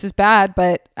versus bad,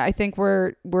 but I think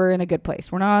we're in a good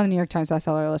place. We're not on the New York Times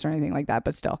bestseller list or anything like that,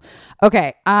 but still.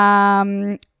 Okay.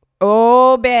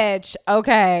 Oh, bitch.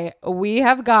 Okay. We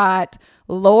have got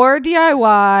Lore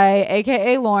DIY,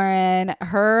 aka Lauren.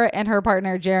 Her and her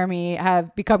partner Jeremy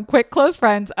have become quick close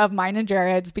friends of mine and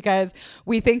Jared's because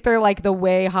we think they're like the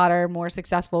way hotter, more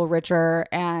successful, richer,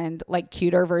 and like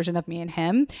cuter version of me and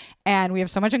him. And we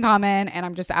have so much in common, and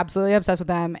I'm just absolutely obsessed with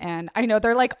them. And I know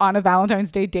they're like on a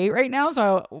Valentine's Day date right now,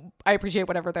 so I appreciate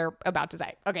whatever they're about to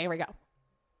say. Okay, here we go.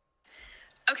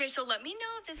 Okay, so let me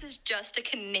know if this is just a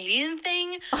Canadian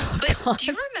thing, but do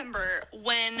you remember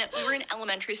when we were in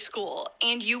elementary school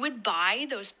and you would buy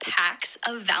those packs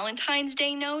of Valentine's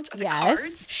Day notes or the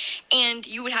cards, and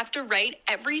you would have to write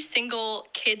every single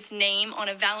kid's name on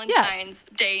a Valentine's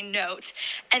Day note,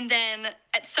 and then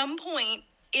at some point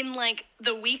in like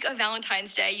the week of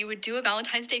Valentine's Day, you would do a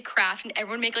Valentine's Day craft and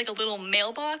everyone make like a little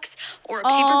mailbox or a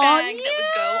paper bag that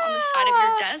would go on the side of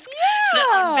your desk so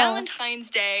that on Valentine's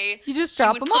Day, you just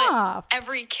drop you would them put off.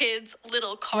 every kid's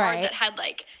little card that had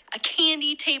like a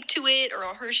candy taped to it or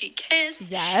a Hershey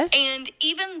kiss. Yes. And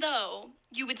even though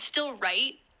you would still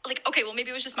write, like, okay, well,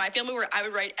 maybe it was just my family where I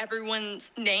would write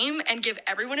everyone's name and give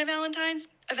everyone a Valentine's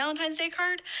Day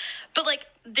card. But, like,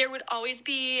 there would always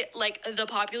be, like, the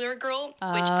popular girl, which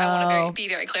I want to be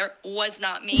very clear, was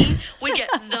not me, would get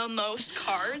the most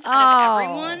cards out of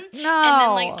everyone. No. And then,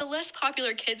 like, the less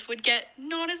popular kids would get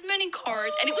not as many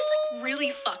cards. And it was, like, really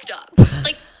fucked up.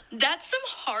 Like, that's some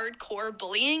hardcore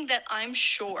bullying that I'm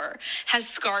sure has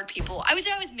scarred people. I would say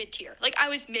I was mid-tier. Like, I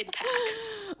was mid-pack.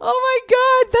 Oh my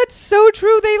God, that's so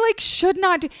true. They like should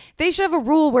not they should have a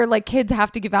rule where like kids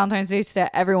have to give Valentine's Day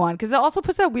to everyone, because it also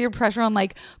puts that weird pressure on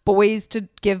like boys to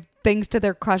give things to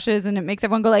their crushes, and it makes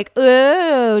everyone go like,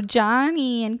 oh,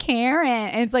 Johnny and Karen,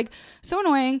 and it's like so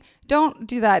annoying. Don't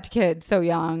do that to kids so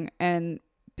young, and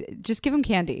just give them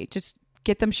candy. Just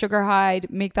get them sugar high.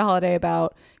 Make the holiday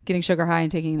about getting sugar high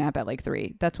and taking a nap at like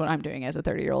 3. That's what I'm doing as a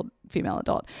 30-year-old female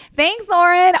adult. Thanks,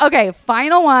 Lauren. Okay,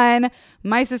 final one.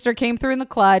 My sister came through in the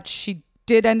clutch. She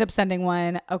did end up sending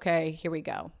one. Okay, here we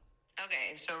go.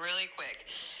 Okay, so really quick.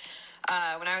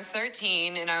 When I was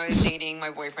 13 and I was dating my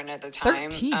boyfriend at the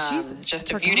time,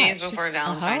 just a few days before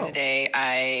Valentine's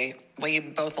Day, we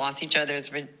both lost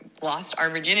our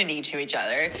virginity to each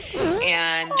other.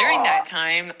 And during that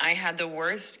time, I had the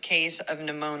worst case of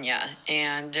pneumonia.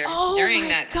 And during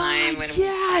that time, when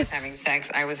I was having sex,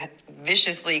 I was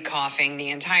viciously coughing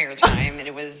the entire time. And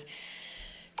it was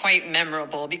quite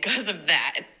memorable because of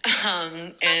that.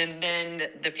 And then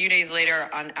the few days later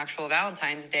on actual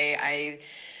Valentine's Day, I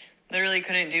literally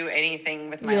couldn't do anything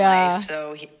with my life.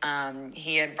 So he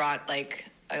had brought like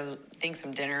I think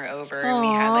some dinner over, and we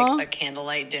had like a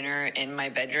candlelight dinner in my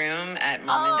bedroom at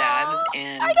mom and dad's,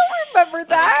 and I don't remember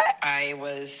that. I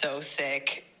was so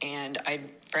sick, and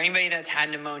for anybody that's had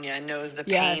pneumonia knows the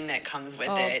pain that comes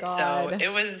with it. God. So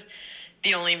it was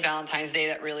the only Valentine's Day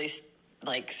that really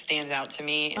like stands out to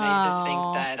me, and I just think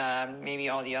that maybe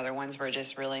all the other ones were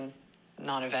just really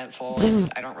non-eventful,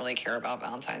 and I don't really care about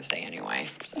Valentine's Day anyway.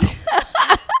 So.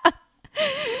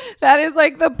 That is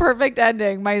like the perfect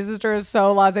ending. My sister is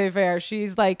so laissez-faire.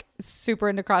 She's like super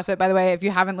into CrossFit. By the way, if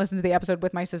you haven't listened to the episode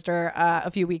with my sister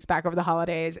a few weeks back over the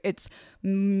holidays, it's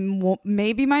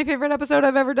maybe my favorite episode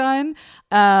I've ever done.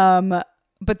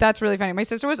 But that's really funny. My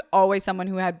sister was always someone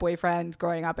who had boyfriends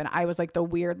growing up, and I was like the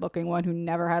weird looking one who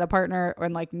never had a partner,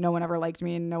 and like no one ever liked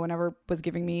me, and no one ever was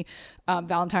giving me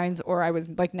Valentine's, or I was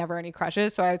like never any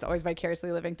crushes. So I was always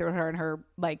vicariously living through her and her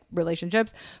like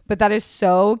relationships. But that is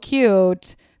so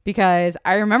cute, because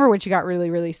I remember when she got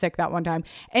really, really sick that one time.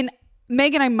 And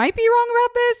Megan, I might be wrong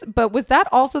about this, but was that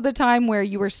also the time where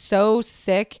you were so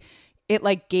sick it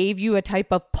like gave you a type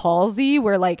of palsy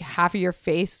where like half of your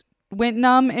face went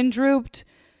numb and drooped?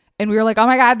 And we were like, oh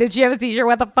my God, did she have a seizure?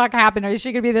 What the fuck happened? Is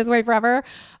she going to be this way forever?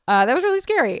 That was really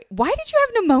scary. Why did you have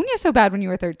pneumonia so bad when you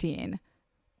were 13?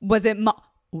 Was it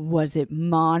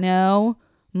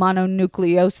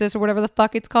mononucleosis or whatever the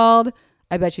fuck it's called?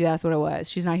 I bet you that's what it was.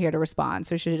 She's not here to respond,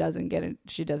 so she doesn't get a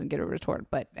retort.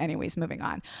 But anyways, moving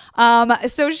on.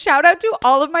 So shout out to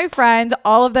all of my friends.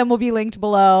 All of them will be linked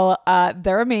below.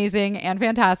 They're amazing and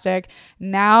fantastic.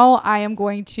 Now I am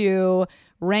going to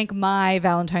rank my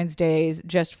Valentine's Days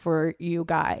just for you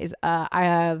guys. I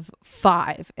have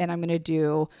 5, and I'm going to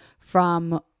do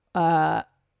from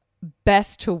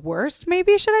best to worst,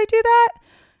 maybe. Should I do that?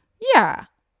 Yeah.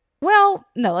 well,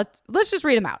 no, let's just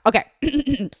read them out. Okay.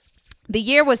 The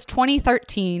year was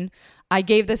 2013. I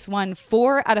gave this one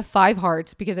 4 out of 5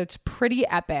 hearts because it's pretty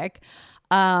epic.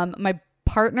 My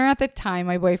partner at the time,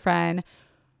 my boyfriend,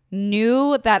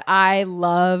 knew that I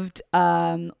loved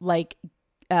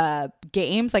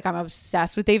games. Like I'm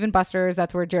obsessed with Dave & Buster's.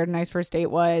 That's where Jared and I's first date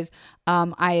was.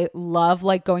 I love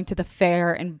like going to the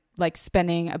fair and like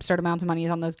spending absurd amounts of money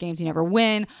on those games you never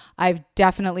win. I've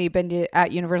definitely been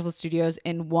at Universal Studios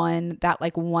and won that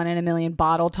like 1 in a million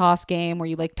bottle toss game where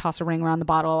you like toss a ring around the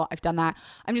bottle. I've done that.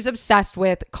 I'm just obsessed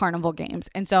with carnival games.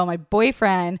 And so my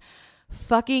boyfriend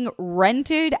fucking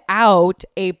rented out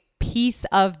a piece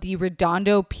of the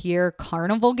Redondo Pier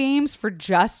carnival games for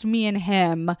just me and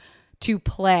him to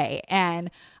play.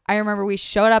 And I remember we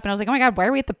showed up and I was like, oh my God, why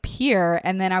are we at the pier?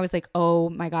 And then I was like, oh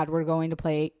my God, we're going to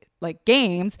play like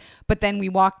games. But then we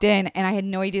walked in and I had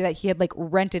no idea that he had like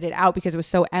rented it out because it was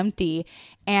so empty.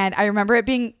 And I remember it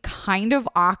being kind of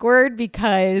awkward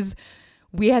because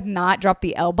we had not dropped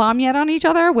the L-bomb yet on each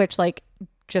other, which like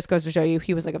just goes to show you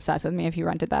he was like obsessed with me if he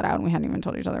rented that out and we hadn't even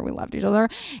told each other we loved each other.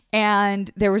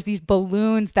 And there was these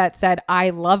balloons that said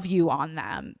I love you on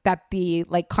them that the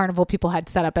like carnival people had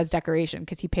set up as decoration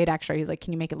because he paid extra. He's like,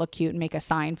 can you make it look cute and make a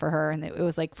sign for her? And it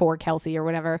was like for Kelsey or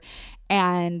whatever.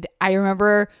 And I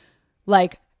remember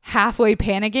like halfway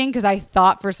panicking because I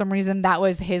thought for some reason that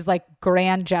was his like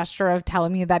grand gesture of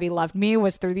telling me that he loved me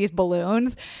was through these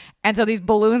balloons. And so these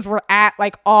balloons were at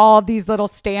like all these little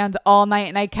stands all night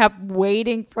and I kept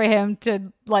waiting for him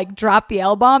to like drop the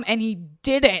L-bomb and he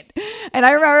didn't. And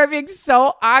I remember it being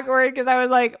so awkward because I was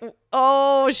like,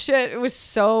 oh shit, it was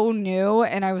so new.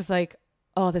 And I was like,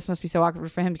 oh, this must be so awkward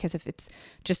for him because if it's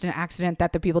just an accident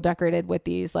that the people decorated with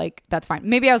these, like, that's fine.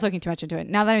 Maybe I was looking too much into it.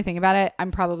 Now that I'm thinking about it,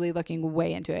 I'm probably looking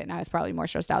way into it and I was probably more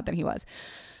stressed out than he was.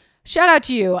 Shout out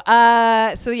to you.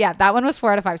 So yeah, that one was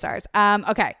 4 out of 5 stars.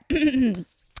 Okay.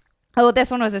 Oh,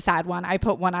 this one was a sad one. I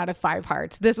put 1 out of 5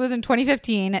 hearts. This was in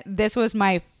 2015. This was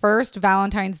my first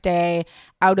Valentine's Day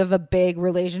out of a big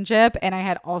relationship. And I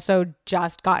had also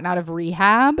just gotten out of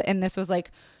rehab. And this was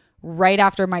like right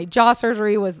after my jaw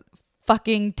surgery was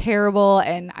fucking terrible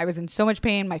and I was in so much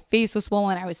pain. My face was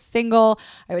swollen. I was single.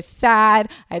 I was sad.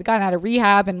 I had gotten out of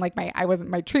rehab and like my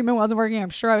treatment wasn't working.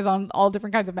 I'm sure I was on all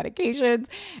different kinds of medications.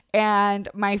 And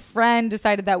my friend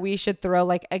decided that we should throw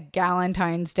like a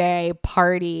Galentine's Day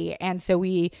party. And so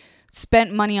we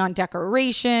spent money on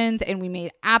decorations and we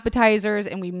made appetizers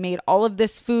and we made all of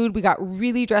this food. We got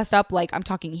really dressed up. Like I'm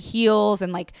talking heels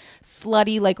and like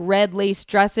slutty, like red lace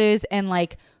dresses, and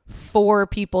like 4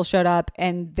 people showed up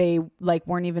and they like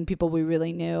weren't even people we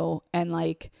really knew. And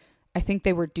like, I think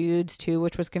they were dudes too,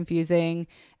 which was confusing.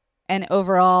 And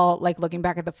overall, like looking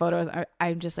back at the photos,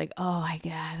 I'm just like, oh my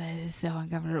God, that is so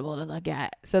uncomfortable to look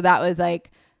at. So that was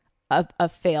like a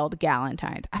failed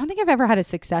Galentine's. I don't think I've ever had a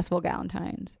successful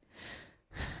Galentine's.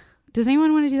 Does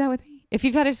anyone want to do that with me? If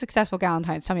you've had a successful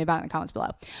Galentine's, tell me about it in the comments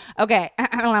below. Okay.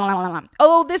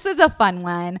 Oh, this was a fun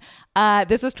one.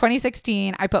 This was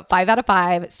 2016. I put 5 out of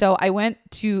 5. So I went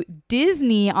to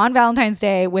Disney on Valentine's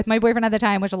Day with my boyfriend at the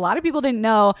time, which a lot of people didn't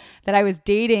know that I was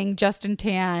dating Justin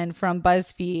Tan from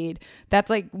BuzzFeed. That's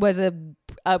like was a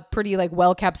pretty like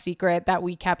well-kept secret that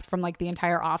we kept from like the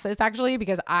entire office actually,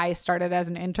 because I started as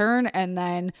an intern and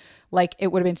then like it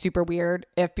would have been super weird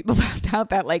if people found out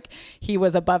that like he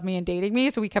was above me and dating me.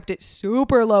 So we kept it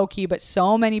super low key, but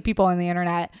so many people on the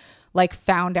internet like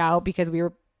found out because we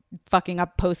were fucking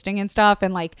up posting and stuff,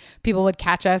 and like people would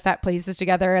catch us at places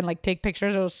together and like take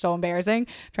pictures. It was so embarrassing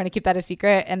trying to keep that a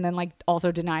secret and then like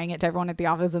also denying it to everyone at the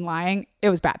office and lying. It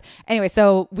was bad. Anyway,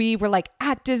 so we were like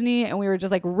at Disney and we were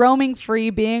just like roaming free,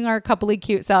 being our coupley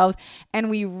cute selves, and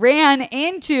we ran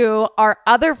into our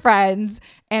other friends,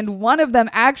 and one of them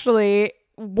actually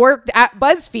worked at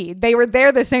BuzzFeed. They were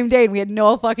there the same day and we had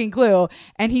no fucking clue,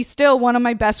 and he's still one of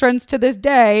my best friends to this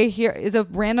day. Here is a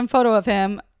random photo of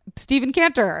him, Steven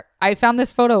Cantor. I found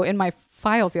this photo in my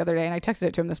files the other day and I texted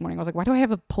it to him this morning. I was like, why do I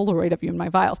have a Polaroid of you in my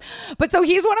files? But so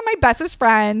he's one of my bestest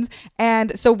friends,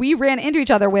 and so we ran into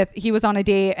each other he was on a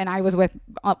date and I was with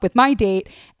my date,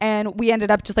 and we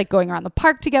ended up just like going around the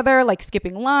park together, like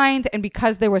skipping lines. And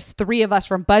because there was 3 of us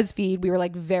from BuzzFeed, we were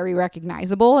like very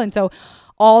recognizable. And so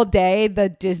all day the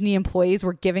Disney employees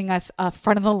were giving us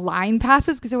front of the line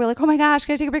passes because they were like, oh my gosh,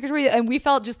 can I take a picture with you? And we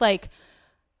felt just like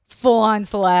full on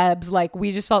celebs. Like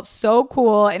we just felt so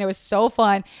cool and it was so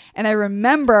fun. And I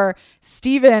remember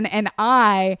Steven and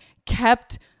I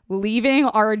kept leaving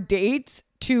our dates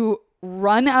to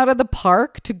run out of the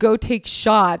park to go take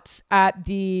shots at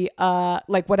the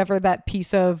like whatever that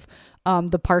piece of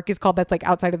the park is called, that's like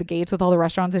outside of the gates with all the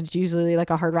restaurants, and it's usually like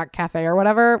a Hard Rock Cafe or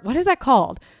whatever. What is that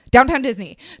called? Downtown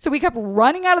Disney. So we kept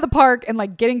running out of the park and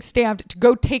like getting stamped to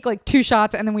go take like 2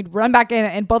 shots, and then we'd run back in,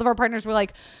 and both of our partners were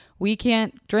like, we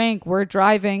can't drink. We're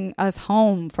driving us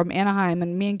home from Anaheim.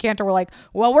 And me and Cantor were like,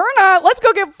 well, we're not. Let's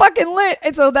go get fucking lit.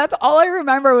 And so that's all I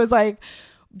remember was like,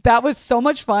 that was so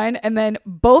much fun. And then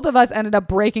both of us ended up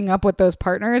breaking up with those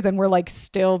partners, and we're like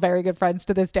still very good friends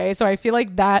to this day. So I feel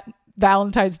like that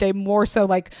Valentine's Day more so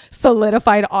like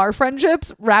solidified our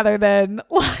friendships rather than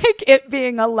like it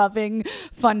being a loving,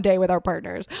 fun day with our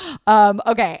partners.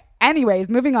 Okay. Anyways,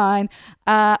 moving on.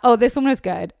 This one was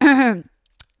good.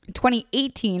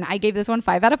 2018, I gave this one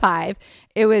 5 out of 5.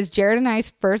 It was Jared and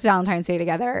I's first Valentine's Day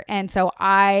together. And so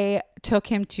I took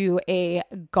him to a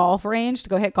golf range to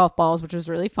go hit golf balls, which was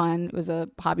really fun. It was a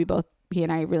hobby both he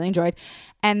and I really enjoyed.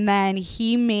 And then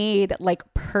he made like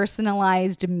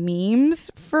personalized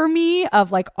memes for me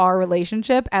of like our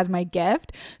relationship as my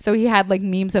gift. So he had like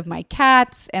memes of my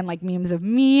cats and like memes of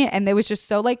me. And it was just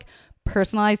so like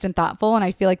personalized and thoughtful. And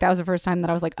I feel like that was the first time that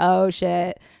I was like, oh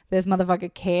shit, this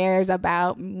motherfucker cares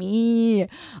about me.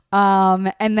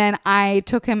 And then I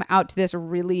took him out to this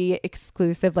really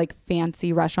exclusive, like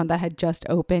fancy restaurant that had just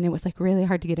opened. It was like really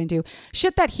hard to get into.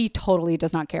 Shit that he totally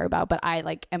does not care about, but I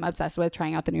like am obsessed with,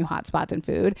 trying out the new hot spots and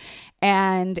food.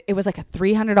 And it was like a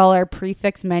 $300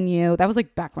 prefix menu. That was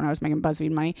like back when I was making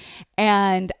BuzzFeed money.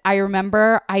 And I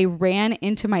remember I ran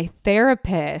into my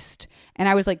therapist, and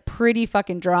I was like pretty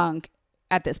fucking drunk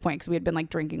at this point because we had been like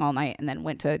drinking all night and then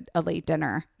went to a late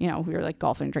dinner. You know, we were like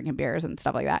golfing, drinking beers and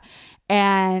stuff like that.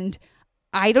 And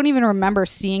I don't even remember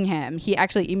seeing him. He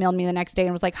actually emailed me the next day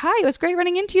and was like, hi, it was great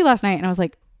running into you last night. And I was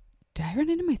like, did I run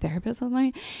into my therapist last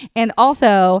night? And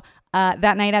also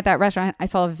that night at that restaurant, I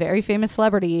saw a very famous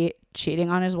celebrity cheating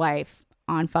on his wife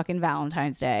on fucking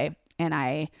Valentine's Day. And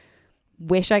I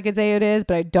wish I could say it is,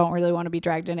 but I don't really want to be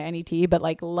dragged into any tea. But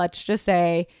like, let's just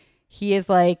say he is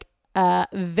like a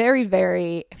very,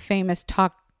 very famous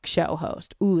talk show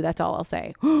host. Ooh, that's all I'll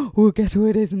say. Ooh, guess who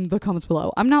it is in the comments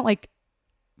below. I'm not like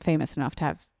famous enough to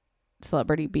have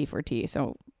celebrity beef or tea,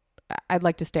 so I'd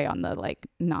like to stay on the like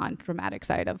non-dramatic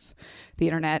side of the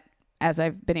internet, as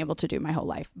I've been able to do my whole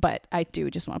life. But I do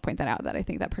just want to point that out, that I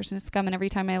think that person is scum, and every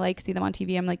time I like see them on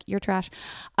TV, I'm like, you're trash.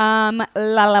 Yeah.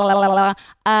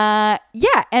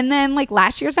 And then like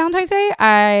last year's Valentine's Day,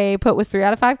 I put was 3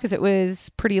 out of 5 because it was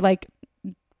pretty like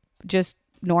just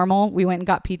normal. We went and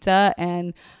got pizza,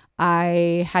 and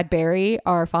I had Barry,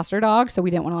 our foster dog, so we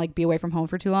didn't want to like be away from home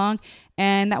for too long,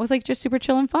 and that was like just super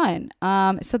chill and fun.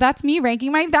 So that's me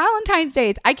ranking my Valentine's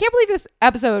Days. I can't believe this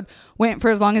episode went for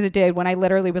as long as it did, when I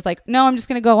literally was like, no, I'm just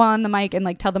gonna go on the mic and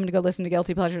like tell them to go listen to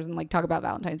Guilty Pleasures and like talk about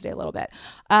Valentine's Day a little bit.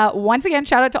 Once again,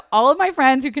 shout out to all of my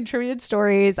friends who contributed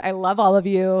stories. I love all of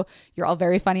you. You're all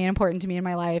very funny and important to me in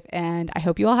my life, and I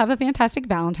hope you all have a fantastic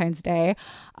Valentine's Day.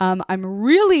 I'm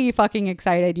really fucking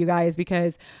excited, you guys,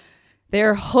 because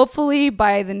there, hopefully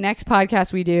by the next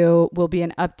podcast we do, will be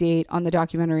an update on the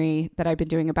documentary that I've been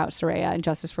doing about Soraya and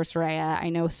Justice for Soraya. I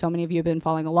know so many of you have been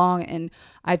following along, and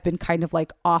I've been kind of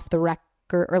like off the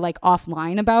record or like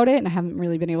offline about it, and I haven't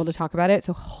really been able to talk about it.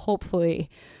 So hopefully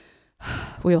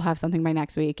we will have something by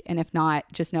next week. And if not,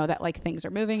 just know that like things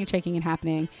are moving and shaking and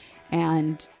happening,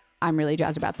 and I'm really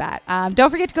jazzed about that.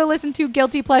 Don't forget to go listen to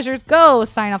Guilty Pleasures. Go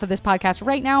sign off of this podcast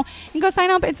right now and go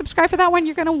sign up and subscribe for that one.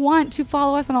 You're going to want to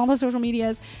follow us on all the social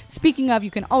medias. Speaking of,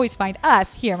 you can always find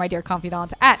us here, my dear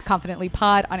confidant, at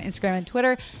ConfidentlyPod on Instagram and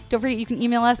Twitter. Don't forget, you can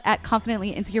email us at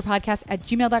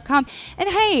confidentlyinsecuropodcast@gmail.com. And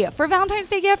hey, for a Valentine's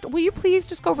Day gift, will you please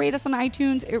just go rate us on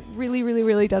iTunes? It really, really,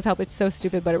 really does help. It's so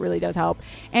stupid, but it really does help.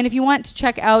 And if you want to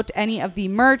check out any of the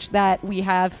merch that we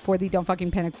have for the Don't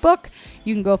Fucking Panic book,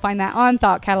 you can go find that on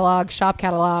Thought Catalog, Shop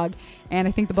Catalog, and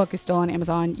I think the book is still on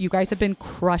Amazon. You guys have been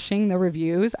crushing the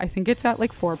reviews. I think it's at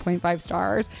like 4.5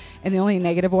 stars, and the only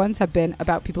negative ones have been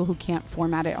about people who can't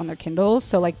format it on their Kindles.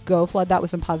 So like, go flood that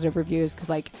with some positive reviews, because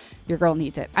like your girl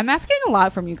needs it. I'm asking a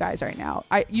lot from you guys right now.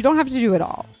 You don't have to do it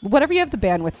all. Whatever you have the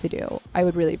bandwidth to do, I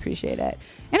would really appreciate it.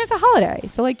 And it's a holiday,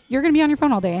 so like you're gonna be on your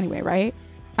phone all day anyway, right?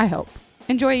 I hope.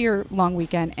 Enjoy your long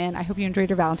weekend, and I hope you enjoyed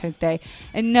your Valentine's Day.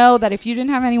 And know that if you didn't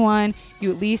have anyone,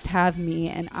 you at least have me,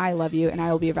 and I love you, and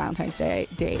I will be a Valentine's Day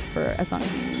date for as long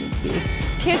as you need to be.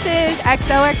 Kisses,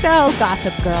 XOXO,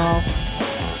 Gossip Girl.